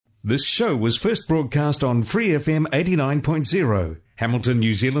This show was first broadcast on Free FM 89.0, Hamilton,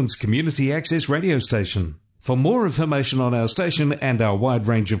 New Zealand's community access radio station. For more information on our station and our wide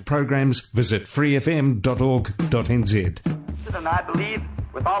range of programs, visit freefm.org.nz. And I believe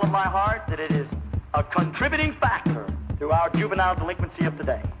with all of my heart that it is a contributing factor to our juvenile delinquency of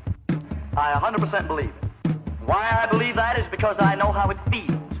today. I 100% believe it. Why I believe that is because I know how it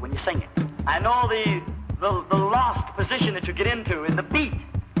feels when you sing it. I know the lost position that you get into in the beat.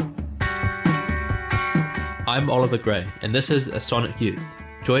 I'm Oliver Gray, and this is A Sonic Youth.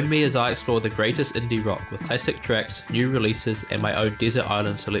 Join me as I explore the greatest indie rock with classic tracks, new releases, and my own desert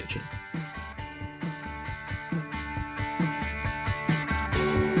island selection.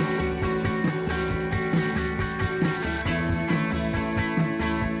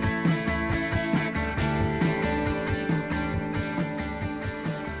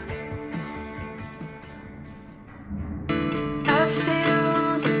 I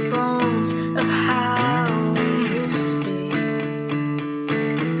feel the bones of how we used to be.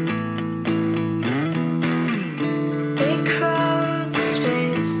 They crowd the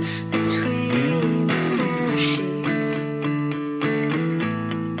space, the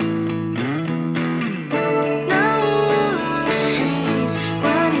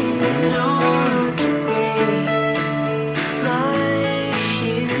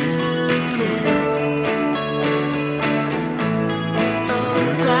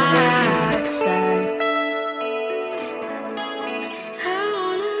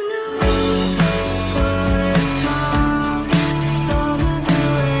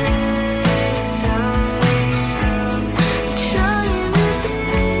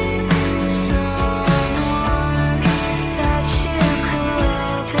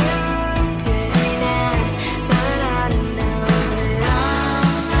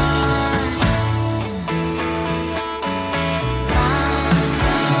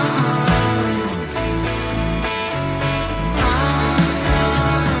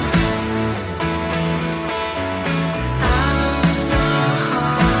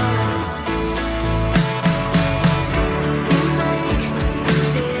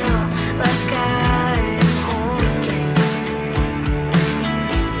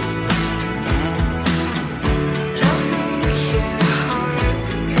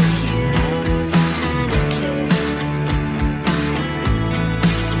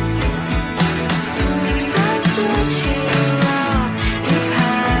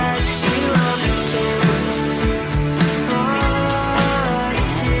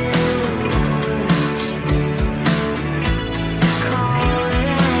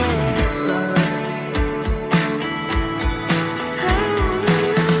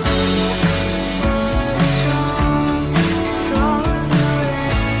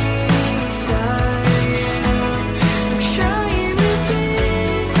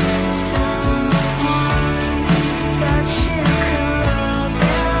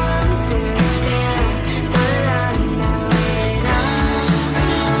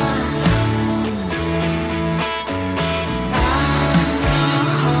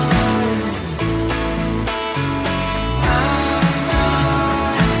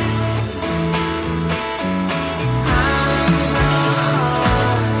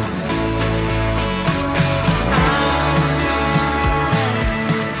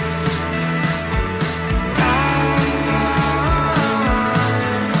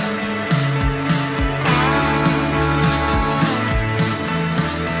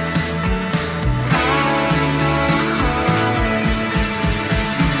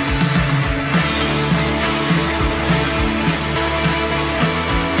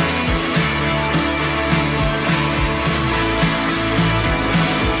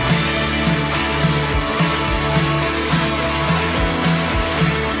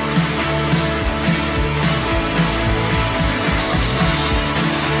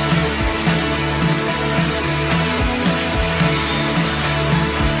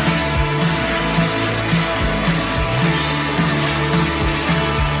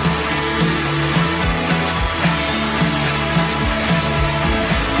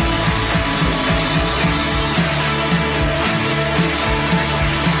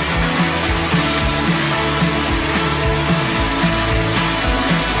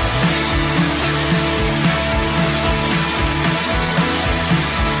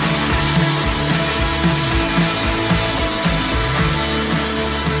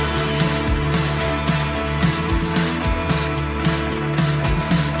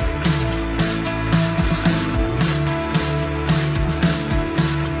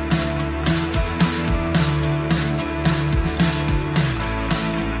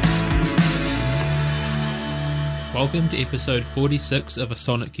Welcome to episode 46 of A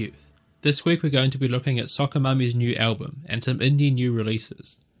Sonic Youth. This week we're going to be looking at Soccer Mummy's new album and some indie new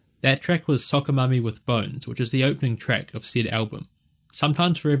releases. That track was Soccer Mummy with Bones, which is the opening track of said album.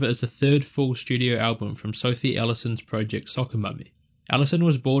 Sometimes Forever is the third full studio album from Sophie Ellison's project Soccer Mummy. Ellison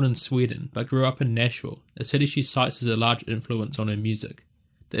was born in Sweden but grew up in Nashville, a city she cites as a large influence on her music.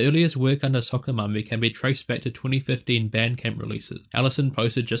 The earliest work under Soccer Mummy can be traced back to 2015 Bandcamp releases Ellison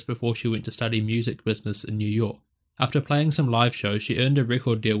posted just before she went to study music business in New York. After playing some live shows, she earned a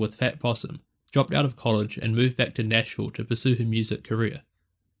record deal with Fat Possum, dropped out of college and moved back to Nashville to pursue her music career.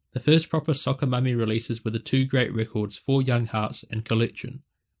 The first proper Soccer Mummy releases were the two great records For Young Hearts and Collection.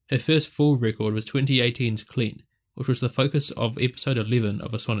 Her first full record was 2018's Clean, which was the focus of episode 11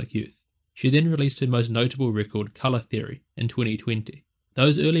 of A Sonic Youth. She then released her most notable record, Colour Theory, in 2020.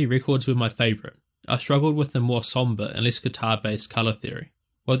 Those early records were my favourite. I struggled with the more sombre and less guitar-based Colour Theory.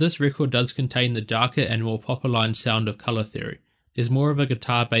 While this record does contain the darker and more pop-aligned sound of Colour Theory, there's more of a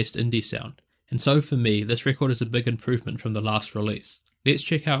guitar-based indie sound, and so for me, this record is a big improvement from the last release. Let's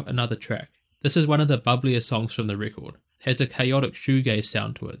check out another track. This is one of the bubblier songs from the record. It has a chaotic shoegaze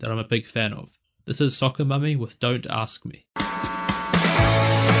sound to it that I'm a big fan of. This is Soccer Mummy with Don't Ask Me.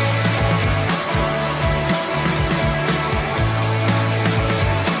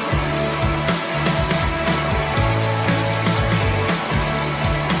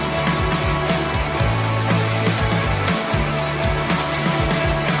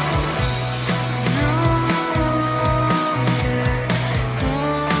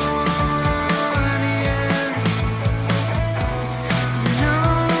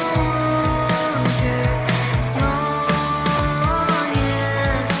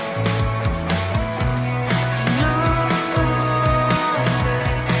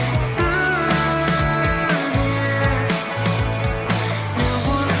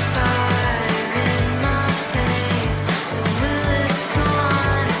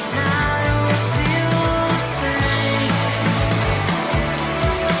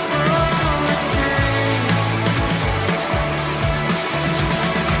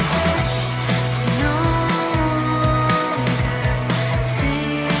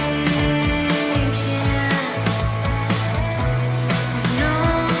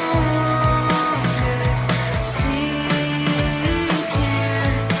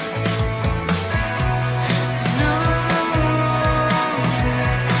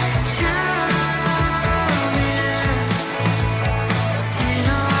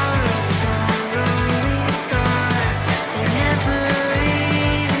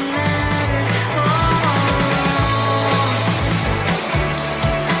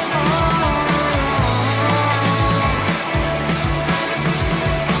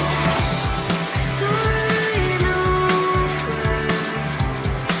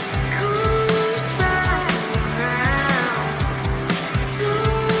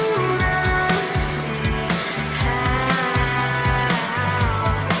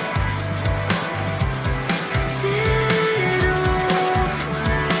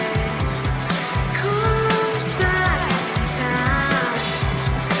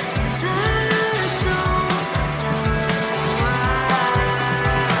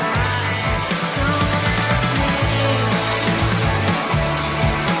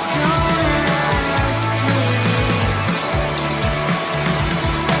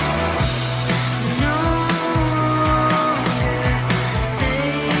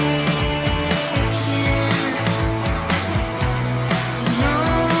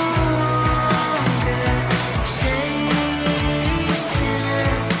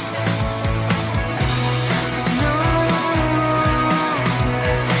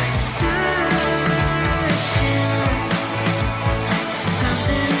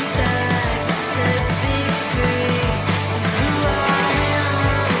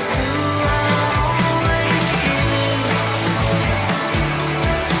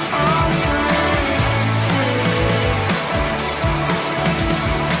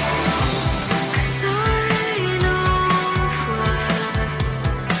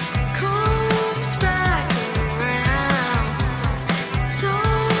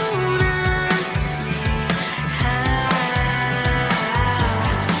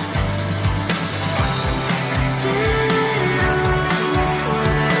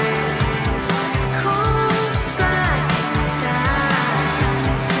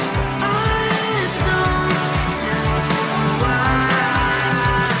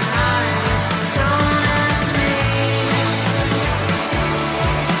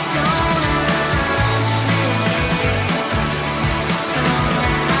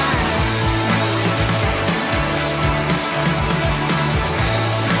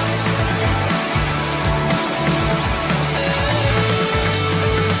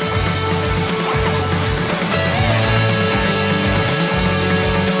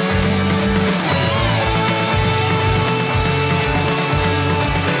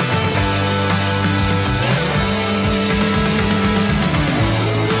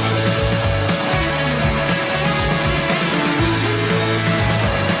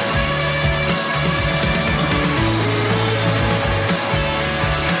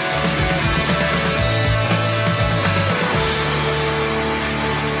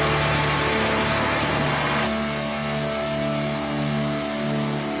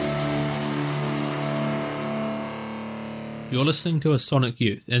 You're listening to a Sonic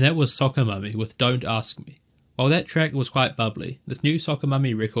Youth, and that was Soccer Mummy with Don't Ask Me. While that track was quite bubbly, this new Soccer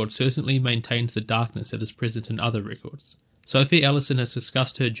Mummy record certainly maintains the darkness that is present in other records. Sophie Ellison has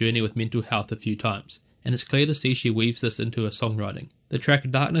discussed her journey with mental health a few times, and it's clear to see she weaves this into her songwriting. The track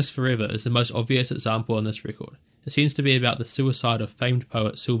Darkness Forever is the most obvious example on this record. It seems to be about the suicide of famed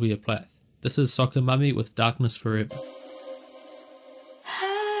poet Sylvia Plath. This is Soccer Mummy with Darkness Forever.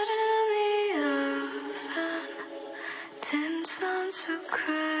 Head in the oven, didn't sound so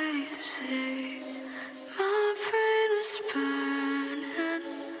crazy. My brain was burning,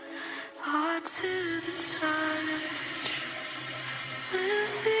 hard to the touch.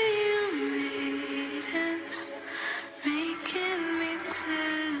 Lithium meetings, making me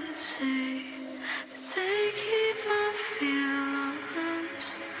dizzy. They keep my feelings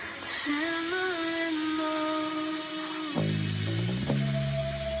simmering low.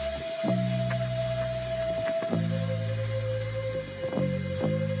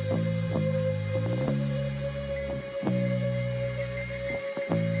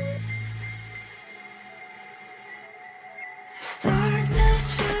 It's darkness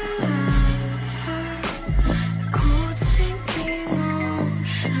forever, a cold sinking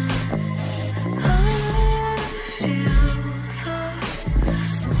ocean. I wanna feel the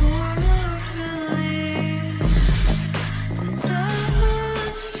warmth of relief. The devil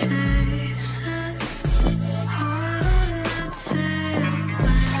is chasing, hard on the tail.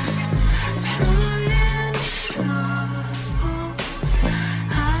 Trying to struggle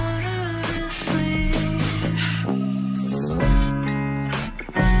out of his leash.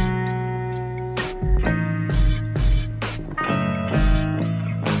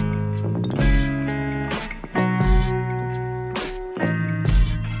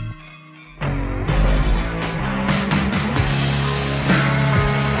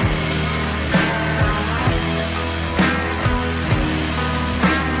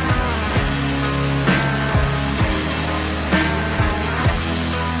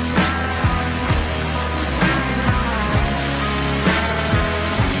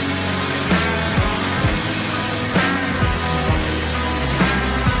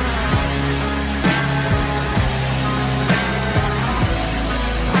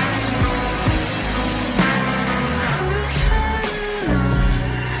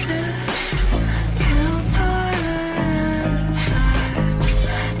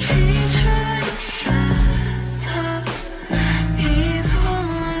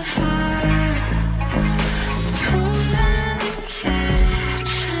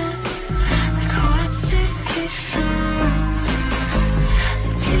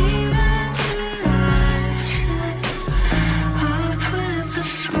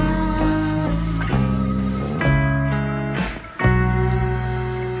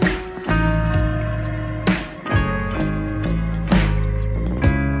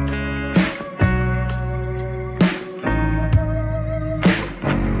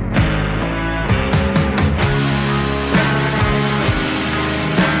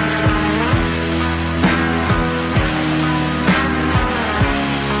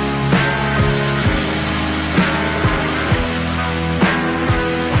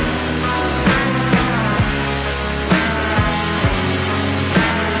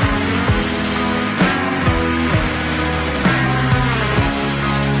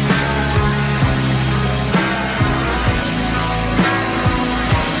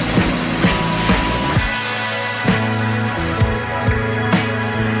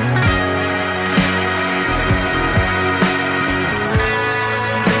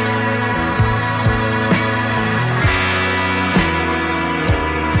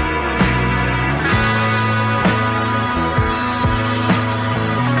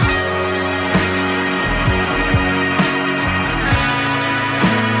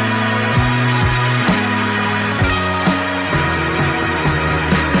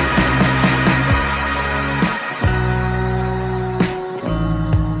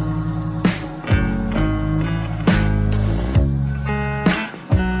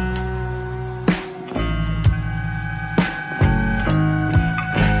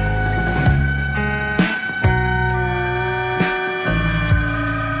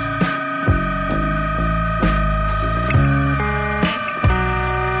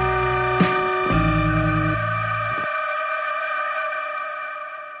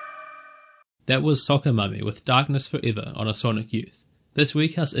 That was Soccer Mummy with Darkness Forever on a Sonic Youth. This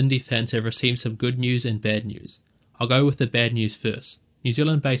week us indie fans have received some good news and bad news. I'll go with the bad news first. New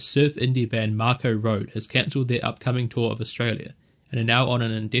Zealand-based surf indie band Marco Road has cancelled their upcoming tour of Australia and are now on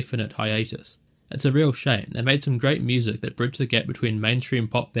an indefinite hiatus. It's a real shame. They made some great music that bridged the gap between mainstream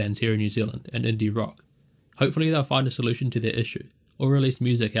pop bands here in New Zealand and indie rock. Hopefully they'll find a solution to their issue, or release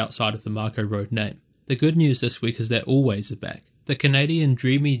music outside of the Marco Road name. The good news this week is that Alvvays are back. The Canadian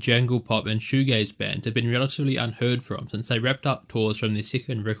dreamy jangle pop and shoegaze band have been relatively unheard from since they wrapped up tours from their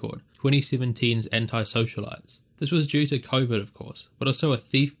second record, 2017's Anti-Socialites. This was due to COVID of course, but also a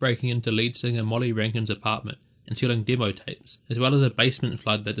thief breaking into lead singer Molly Rankin's apartment and stealing demo tapes, as well as a basement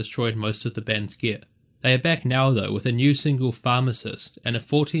flood that destroyed most of the band's gear. They are back now though with a new single Pharmacist and a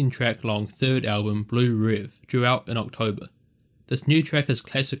 14-track long third album Blue Rev due out in October. This new track is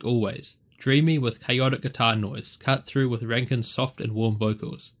classic Alvvays, dreamy with chaotic guitar noise cut through with Rankin's soft and warm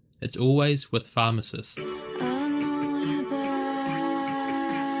vocals. It's Alvvays with Pharmacist. I know you're back.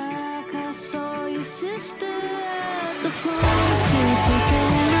 I saw your sister at the pharmacy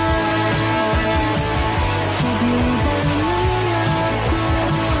picking up. Said you were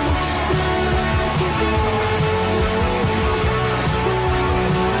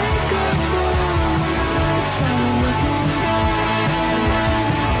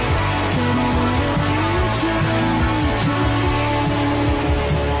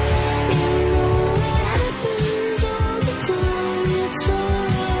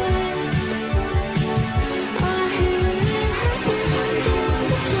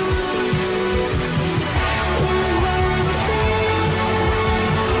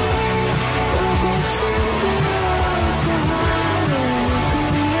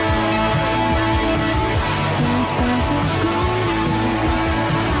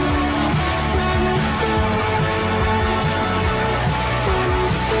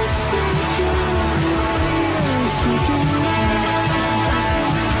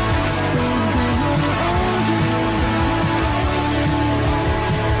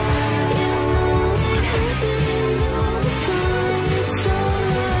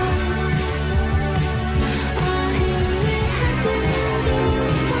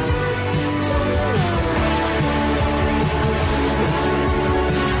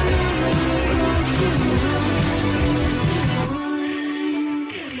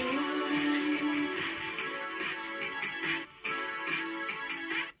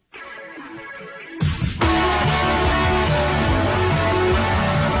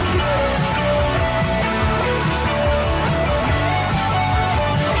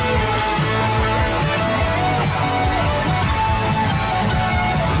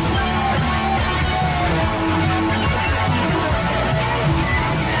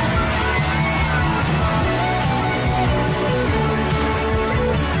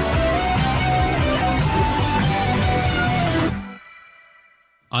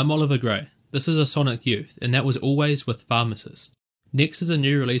I'm Oliver Gray. This is a Sonic Youth, and that was Alvvays with Pharmacist. Next is a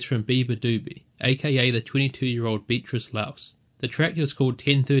new release from beabadoobee, aka the 22-year-old Beatrice Louse. The track is called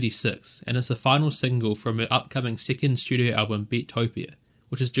 1036, and is the final single from her upcoming second studio album Beatopia,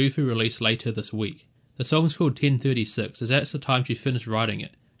 which is due for release later this week. The song's called 1036 as that's the time she finished writing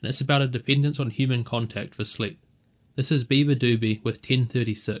it, and it's about a dependence on human contact for sleep. This is beabadoobee with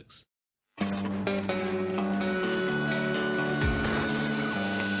 1036.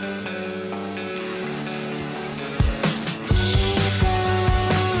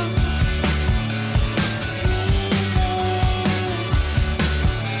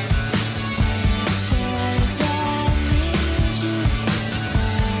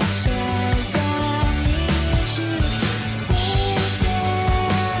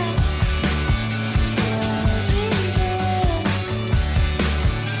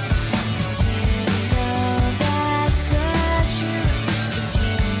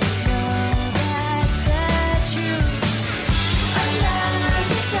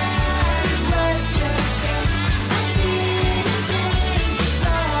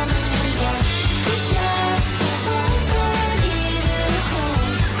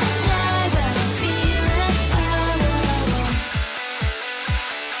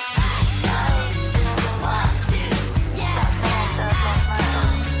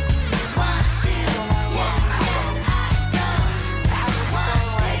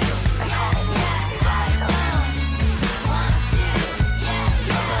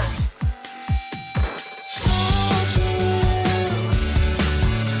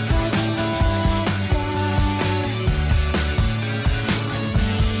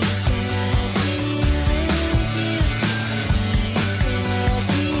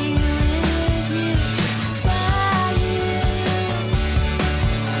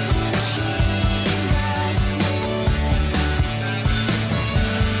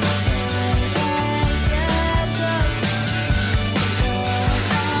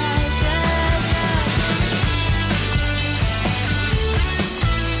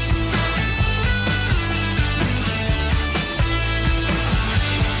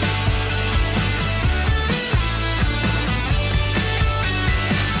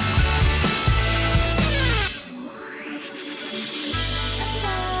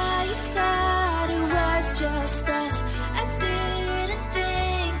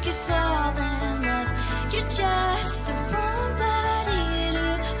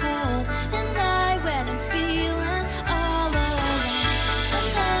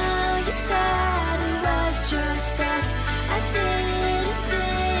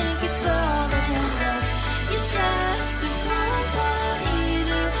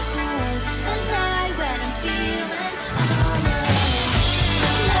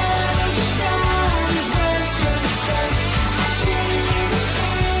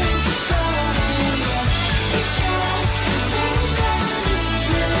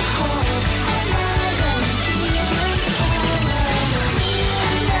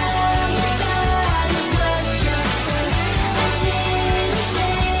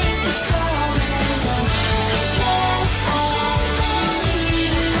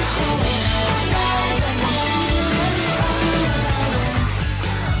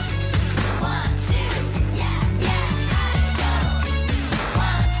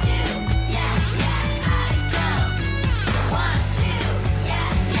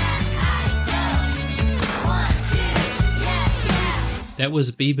 That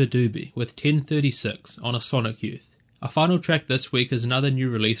was Beabadoobee with 1036 on a Sonic Youth. Our final track this week is another new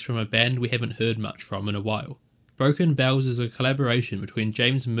release from a band we haven't heard much from in a while. Broken Bells is a collaboration between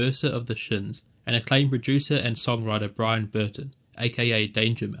James Mercer of The Shins and acclaimed producer and songwriter Brian Burton, aka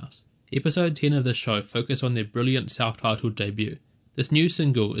Danger Mouse. Episode 10 of the show focused on their brilliant self-titled debut. This new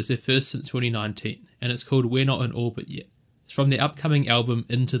single is their first since 2019, and it's called We're Not in Orbit Yet. It's from their upcoming album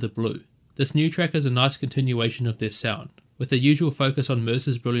Into the Blue. This new track is a nice continuation of their sound, with the usual focus on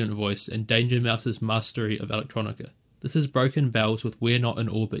Mercer's brilliant voice and Danger Mouse's mastery of electronica. This is Broken Bells with We're Not in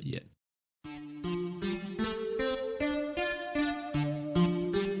Orbit Yet.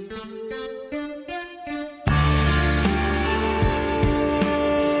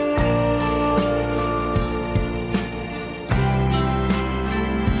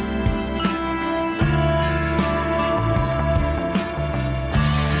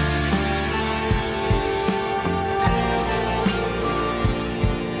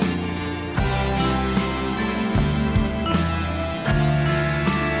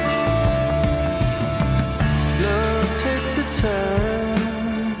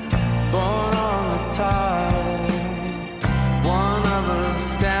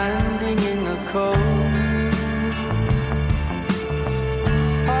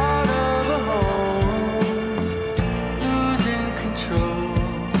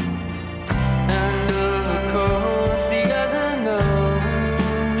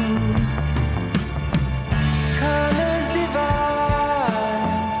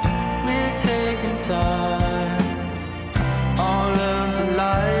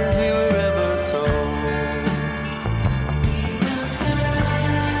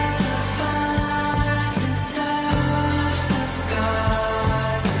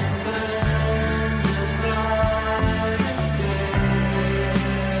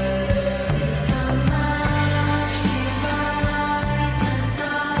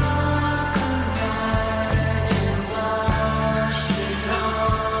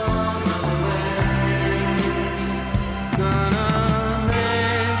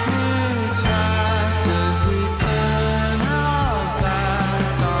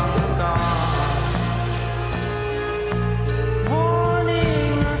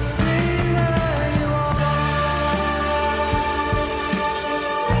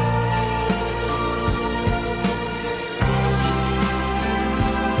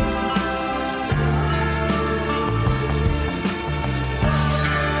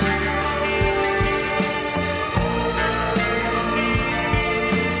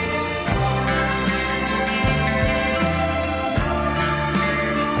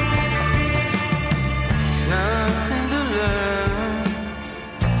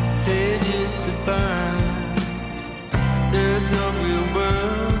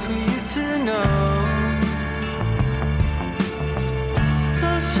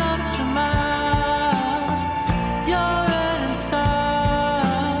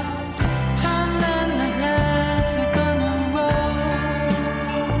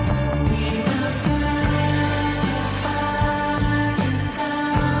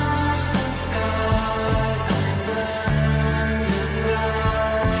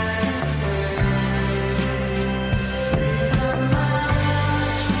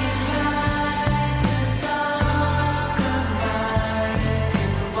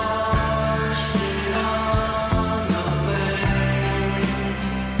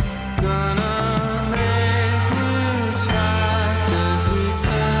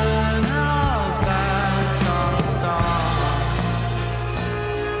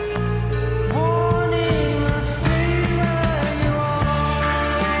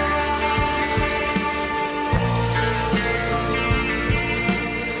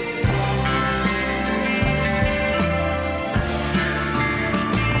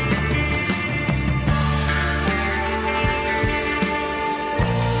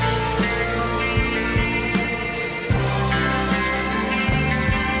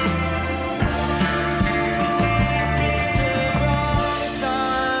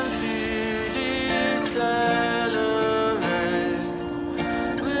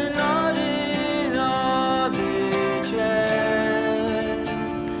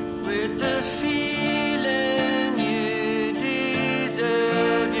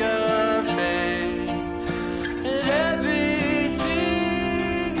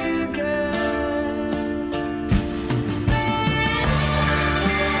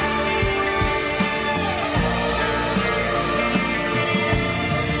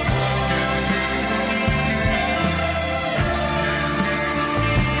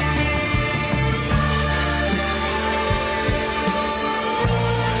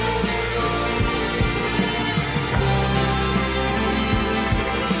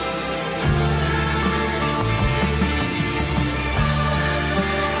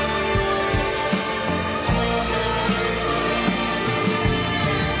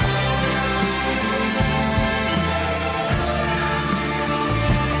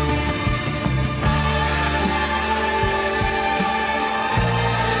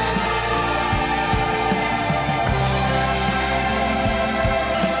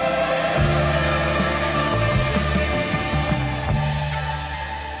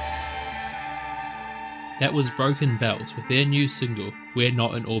 That was Broken Bells with their new single, We're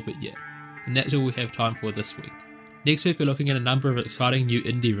Not in Orbit Yet. And that's all we have time for this week. Next week we're looking at a number of exciting new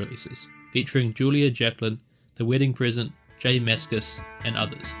indie releases, featuring Julia Jacklin, The Wedding Present, Jay Mascis, and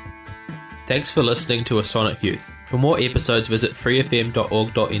others. Thanks for listening to A Sonic Youth. For more episodes visit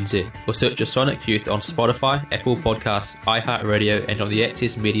freefm.org.nz or search A Sonic Youth on Spotify, Apple Podcasts, iHeartRadio and on the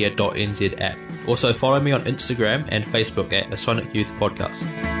accessmedia.nz app. Also follow me on Instagram and Facebook at A Sonic Youth Podcast.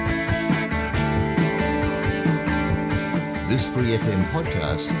 This Free FM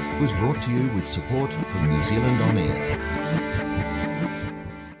podcast was brought to you with support from New Zealand On Air.